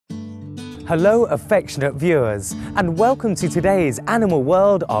Hello affectionate viewers, and welcome to today's Animal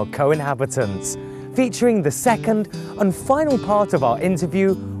World, Our Co-Inhabitants, featuring the second and final part of our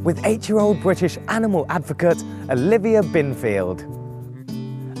interview with 8-year-old British animal advocate Olivia Binfield.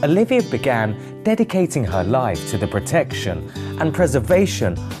 Olivia began dedicating her life to the protection and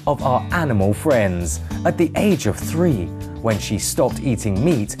preservation of our animal friends at the age of 3, when she stopped eating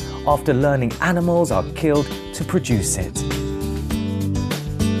meat after learning animals are killed to produce it.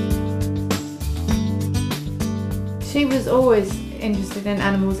 She was always interested in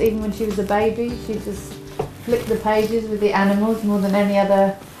animals. Even when she was a baby, she just flipped the pages with the animals more than any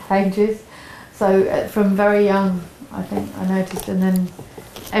other pages. So from very young, I think I noticed, and then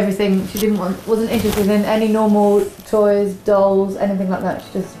everything, she wasn't interested in any normal toys, dolls, anything like that.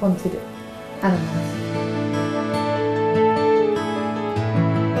 She just wanted animals.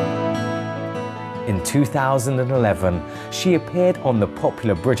 In 2011, she appeared on the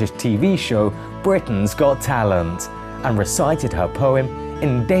popular British TV show Britain's Got Talent and recited her poem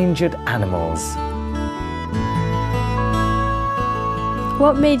Endangered Animals.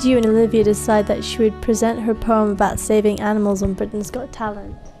 What made you and Olivia decide that she would present her poem about saving animals on Britain's Got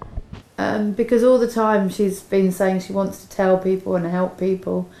Talent? Because all the time she's been saying she wants to tell people and help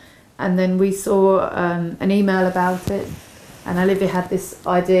people, and then we saw an email about it, and Olivia had this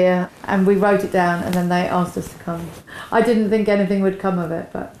idea and we wrote it down, and then they asked us to come. I didn't think anything would come of it,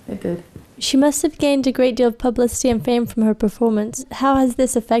 but it did. She must have gained a great deal of publicity and fame from her performance. How has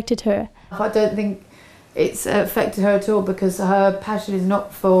this affected her? I don't think it's affected her at all, because her passion is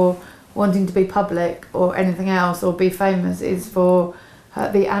not for wanting to be public or anything else or be famous, it's for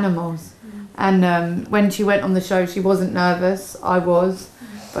the animals. And when she went on the show, she wasn't nervous. I was,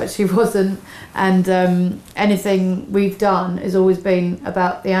 but she wasn't. And anything we've done has always been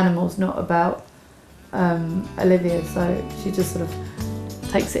about the animals, not about Olivia. So she just sort of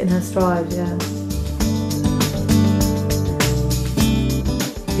takes it in her stride, yeah.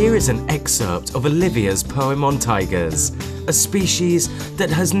 Here is an excerpt of Olivia's poem on tigers, a species that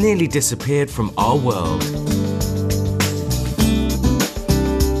has nearly disappeared from our world.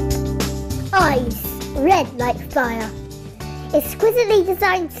 Eyes, red like fire, exquisitely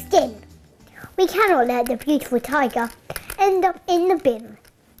designed skin. We cannot let the beautiful tiger end up in the bin.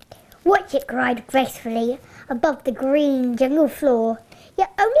 Watch it glide gracefully above the green jungle floor. Yet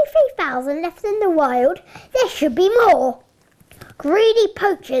only 3,000 left in the wild, there should be more. Greedy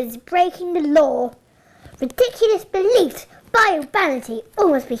poachers breaking the law. Ridiculous beliefs, vile vanity, all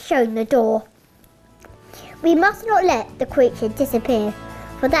must be shown the door. We must not let the creature disappear,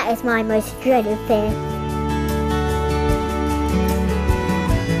 for that is my most dreaded fear.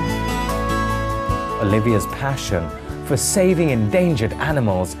 Olivia's passion for saving endangered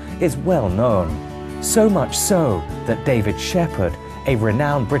animals is well known. So much so that David Shepherd, a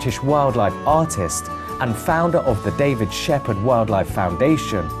renowned British wildlife artist and founder of the David Shepherd Wildlife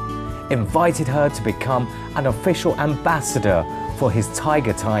Foundation, invited her to become an official ambassador for his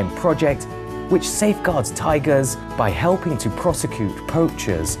Tiger Time project, which safeguards tigers by helping to prosecute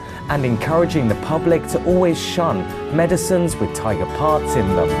poachers and encouraging the public to always shun medicines with tiger parts in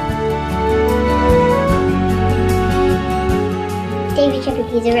them. David Shepherd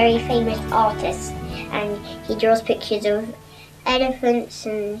is a very famous artist, and he draws pictures of elephants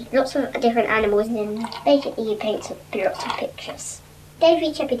and lots of different animals, and basically he paints lots of pictures.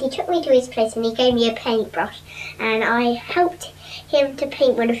 David Shepherd, he took me to his place and he gave me a paintbrush, and I helped him to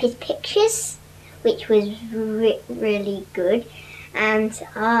paint one of his pictures, which was really good, and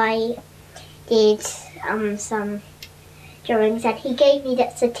I did some drawings, and he gave me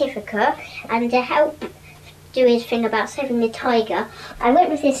that certificate. And to help do his thing about saving the tiger, I went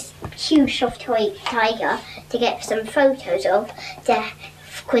with this huge soft toy tiger to get some photos of,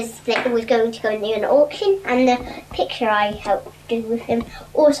 because it was going to go in an auction, and the picture I helped do with him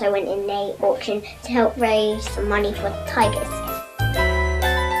also went in the auction to help raise some money for tigers.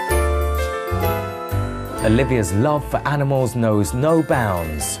 Olivia's love for animals knows no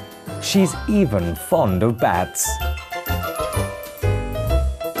bounds. She's even fond of bats.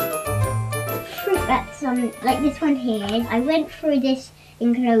 Fruit bats, like this one here, I went through this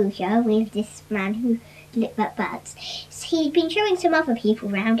enclosure with this man who looked at bats. So he'd been showing some other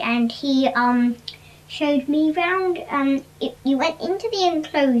people around, and he showed me round. You went into the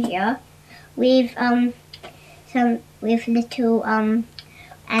enclosure with little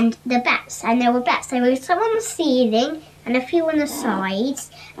and the bats, and there were bats. There was some on the ceiling and a few on the sides,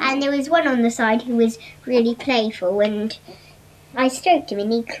 and there was one on the side who was really playful, and I stroked him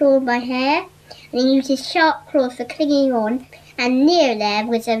and he clawed my hair, and he used his sharp claws for clinging on. And near there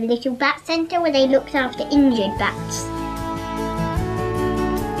was a little bat centre where they looked after injured bats.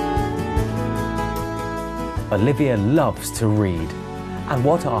 Olivia loves to read. And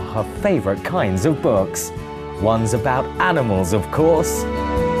what are her favourite kinds of books? Ones about animals, of course.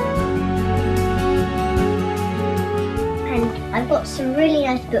 And I've got some really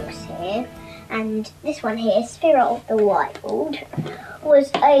nice books here. And this one here, Spirit of the Wild, was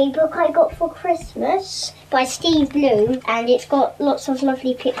a book I got for Christmas by Steve Bloom, and it's got lots of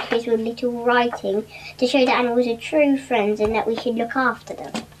lovely pictures with little writing to show that animals are true friends and that we should look after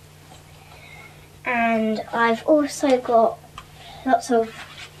them. And I've also got lots of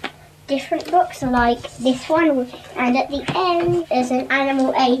different books like this one, and at the end there's an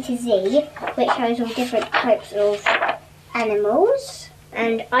Animal A to Z which shows all different types of animals.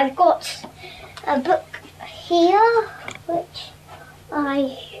 And I've got a book here which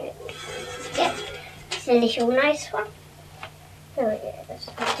I should get. It's a little nice one. Oh yeah,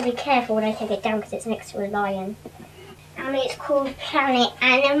 I have to be careful when I take it down because it's next to a lion. And it's called Planet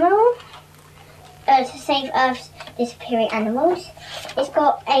Animal, to save Earth's disappearing animals. It's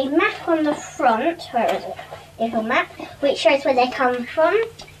got a map on the front, where is it? Little map, which shows where they come from.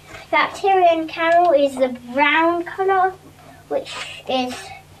 Bacteria and camel is the brown colour, which is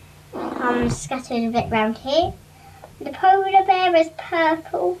scattered a bit round here. The polar bear is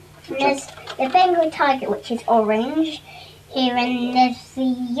purple. And there's the Bengal tiger, which is orange here, and there's the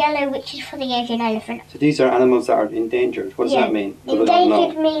yellow, which is for the Asian elephant. So these are animals that are endangered. What does that mean?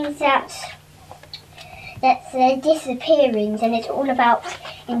 Endangered means that they're disappearing, and it's all about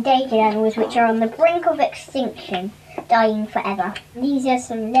endangered animals which are on the brink of extinction, dying forever. These are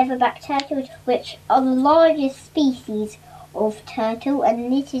some leatherback turtles, which are the largest species of turtle,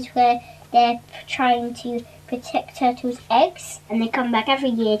 and this is where they're trying to protect turtles' eggs, and they come back every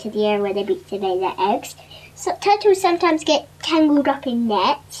year to the area where they to lay their eggs. So turtles sometimes get tangled up in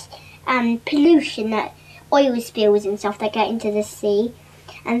nets and pollution, that oil spills and stuff that get into the sea,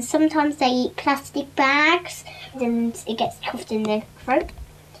 and sometimes they eat plastic bags and it gets stuffed in their throat,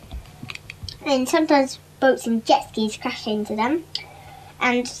 and sometimes boats and jet skis crash into them.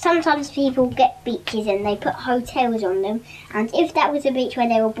 And sometimes people get beaches and they put hotels on them, and if that was a beach where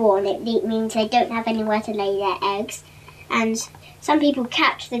they were born, it means they don't have anywhere to lay their eggs. And some people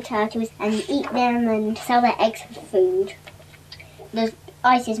catch the turtles and eat them and sell their eggs for food. The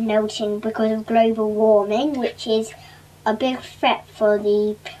ice is melting because of global warming, which is a big threat for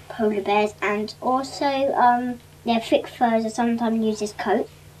the polar bears, and also their thick furs are sometimes used as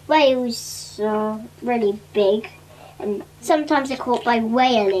coats. Whales are really big, and sometimes they're caught by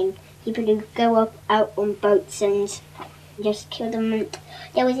whaling. People who go out on boats and just kill them. And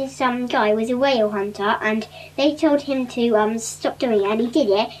there was this guy who was a whale hunter, and they told him to stop doing it, and he did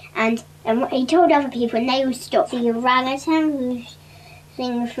it, and he told other people, and they all stopped. The orangutan, who's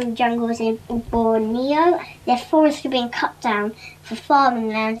thing through jungles in Borneo, their forests are being cut down for farming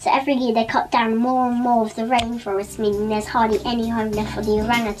land, so every year they cut down more and more of the rainforest, meaning there's hardly any home left for the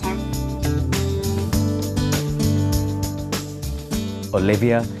orangutan.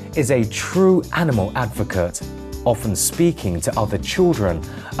 Olivia is a true animal advocate, often speaking to other children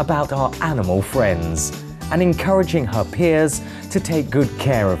about our animal friends and encouraging her peers to take good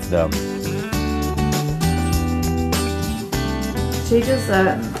care of them. She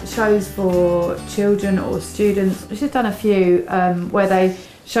does shows for children or students. She's done a few where they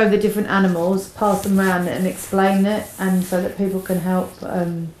show the different animals, pass them around and explain it, and so that people can help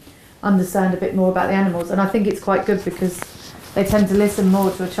understand a bit more about the animals. And I think it's quite good because they tend to listen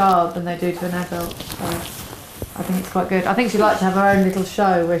more to a child than they do to an adult. So I think it's quite good. I think she'd like to have her own little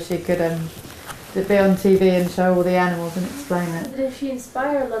show where she could be on TV and show all the animals and explain it. Did she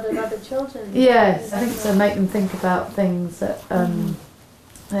inspire a lot of other children? Yes, I think so. Make them think about things that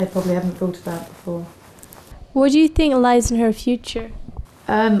they probably haven't thought about before. What do you think lies in her future?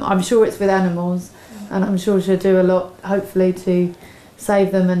 I'm sure it's with animals, and I'm sure she'll do a lot, hopefully, to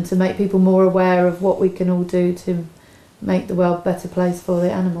save them and to make people more aware of what we can all do to make the world a better place for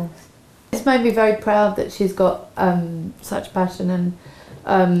the animals. It's made me very proud that she's got such passion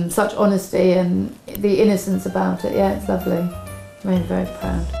and such honesty and the innocence about it. Yeah, it's lovely. It's made me very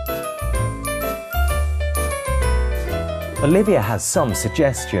proud. Olivia has some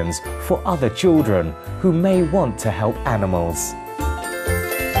suggestions for other children who may want to help animals.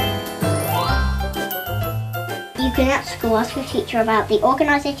 You can at school ask your teacher about the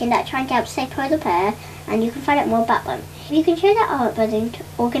organisation that's trying to help save polar bear, and you can find out more about them. You can show that out by the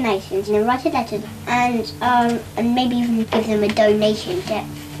organisations and then write a letter and maybe even give them a donation to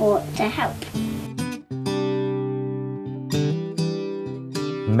help.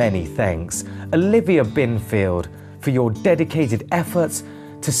 Many thanks, Olivia Binfield, for your dedicated efforts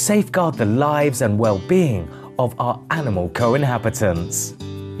to safeguard the lives and well-being of our animal co-inhabitants.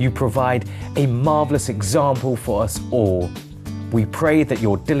 You provide a marvelous example for us all. We pray that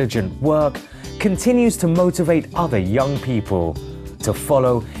your diligent work continues to motivate other young people to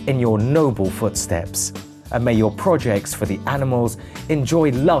follow in your noble footsteps, and may your projects for the animals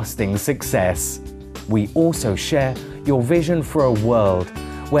enjoy lasting success. We also share your vision for a world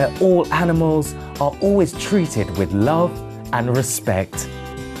where all animals are always treated with love and respect.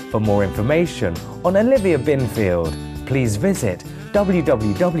 For more information on Olivia Binfield, please visit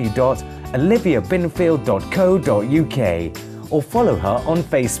www.oliviabinfield.co.uk or follow her on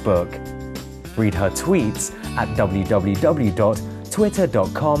Facebook. Read her tweets at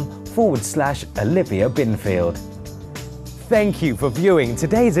www.twitter.com/Olivia Binfield. Thank you for viewing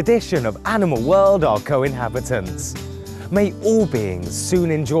today's edition of Animal World, Our Co-Inhabitants. May all beings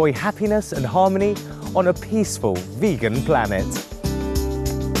soon enjoy happiness and harmony on a peaceful vegan planet.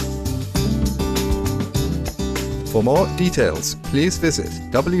 For more details, please visit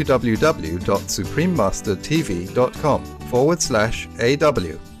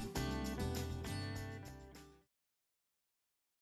www.suprememastertv.com/AW.